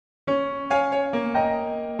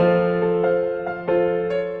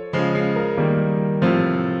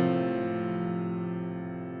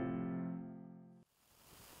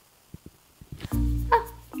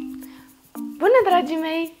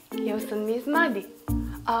sunt Miss Maddy.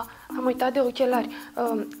 Am uitat de ochelari.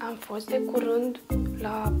 Am fost de curând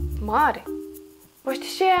la mare. Vă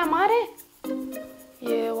știți ce e aia mare?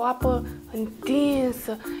 E o apă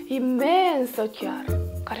întinsă, imensă chiar,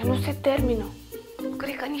 care nu se termină.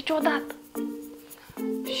 Cred că niciodată.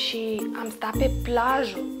 Și am stat pe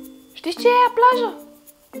plajă. Știți ce e aia plajă?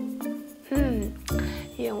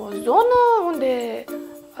 E o zonă unde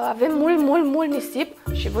avem mult nisip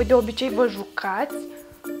și voi de obicei vă jucați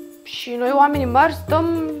și noi oamenii mari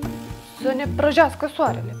stăm să ne prăjească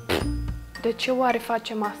soarele. De ce oare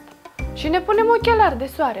facem asta? Și ne punem ochelari de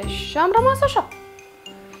soare și am rămas așa.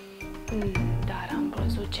 Dar am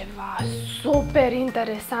văzut ceva super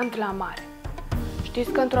interesant la mare.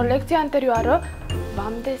 Știți că într-o lecție anterioară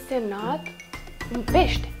v-am desenat un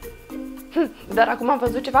pește. Dar acum am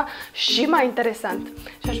văzut ceva și mai interesant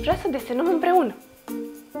și aș vrea să desenăm împreună.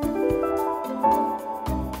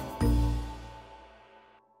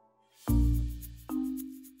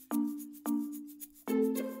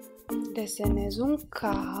 Desenez un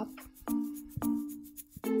cap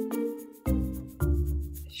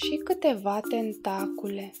și câteva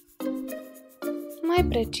tentacule, mai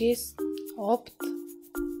precis 8.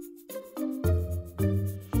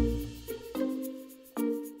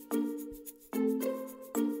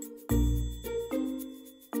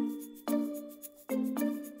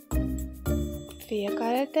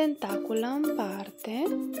 Fiecare tentaculă în parte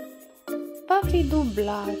va fi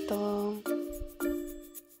dublată.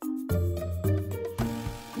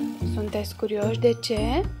 Sunteți curioși de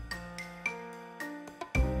ce?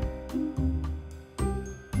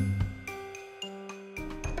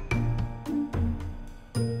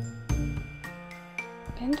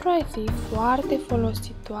 Pentru a fi foarte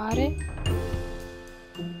folositoare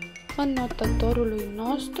înotătorului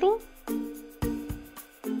nostru,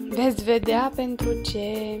 veți vedea pentru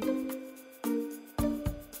ce.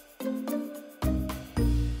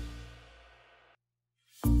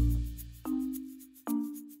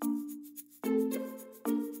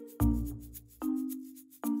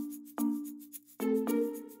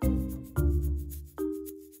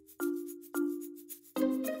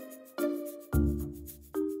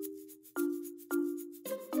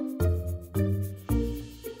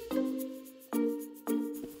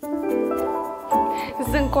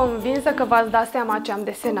 Sunt convinsă că v-ați dat seama ce am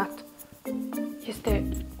desenat. Este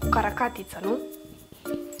o caracatiță, nu?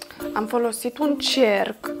 Am folosit un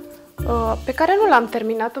cerc pe care nu l-am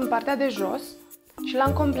terminat în partea de jos și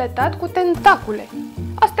l-am completat cu tentacule.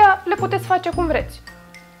 Astea le puteți face cum vreți.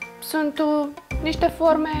 Sunt niște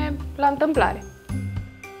forme la întâmplare.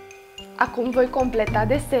 Acum voi completa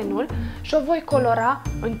desenul și o voi colora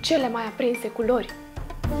în cele mai aprinse culori.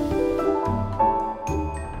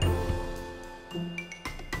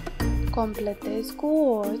 Completez cu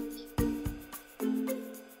ochi,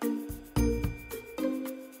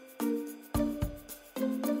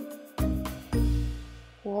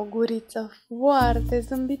 cu o guriță foarte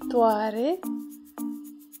zâmbitoare,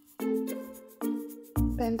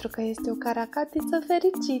 pentru că este o caracatiță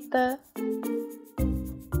fericită,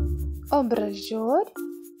 obrăjori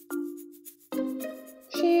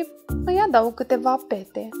și îi adaug câteva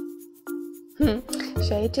pete.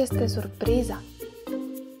 Și aici este surpriza.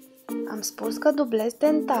 Am spus că dublez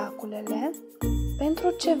tentaculele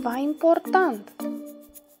pentru ceva important.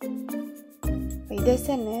 Îi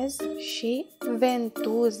desenez și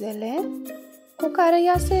ventuzele cu care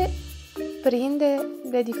ea se prinde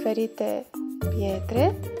de diferite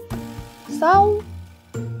pietre sau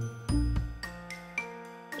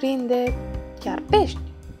prinde chiar pești.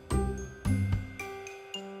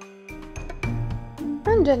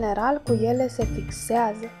 În general, cu ele se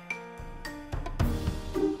fixează.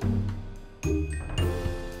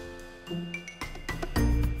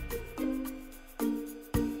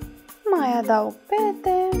 Mai adaug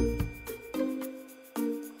pete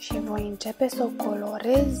și voi începe să o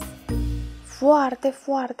colorez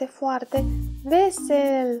foarte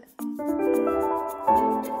vesel.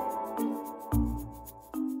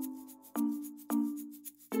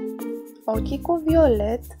 Ochii cu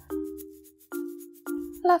violet,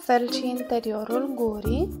 la fel și interiorul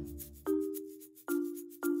gurii.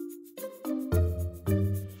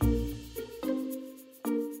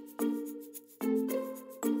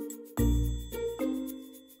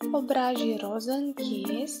 Obrajii roz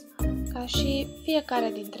închis, ca și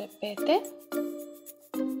fiecare dintre pete.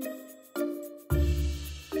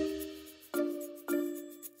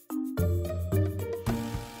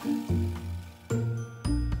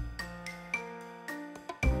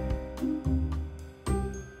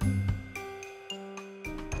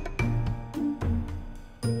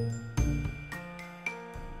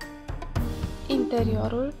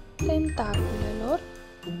 Interiorul tentaculelor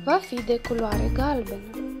va fi de culoare galbenă.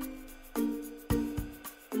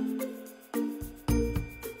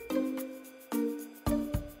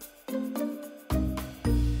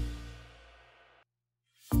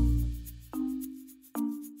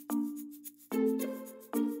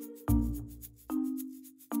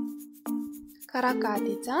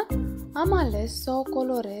 Caracatița am ales să o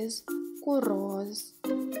colorez cu roz.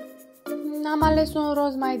 Am ales un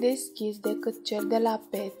roz mai deschis decât cel de la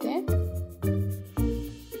pete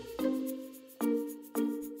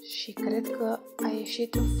și cred că a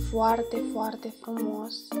ieșit foarte, foarte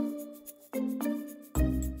frumos.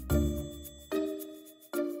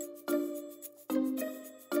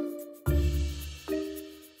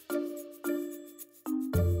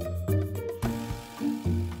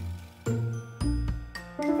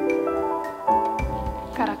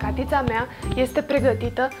 Caracatița mea este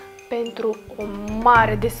pregătită pentru o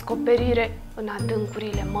mare descoperire în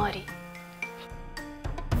adâncurile mării.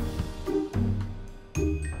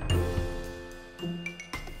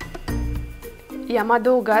 I-am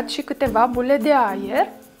adăugat și câteva bule de aer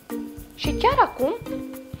și chiar acum,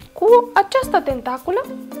 cu această tentaculă,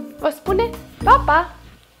 vă spune pa, pa!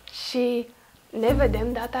 Și ne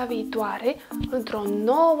vedem data viitoare într-o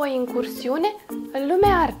nouă incursiune în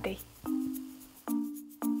lumea artei.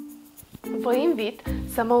 Vă invit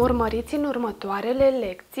să mă urmăriți în următoarele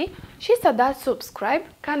lecții și să dați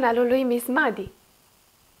subscribe canalului Miss Maddy.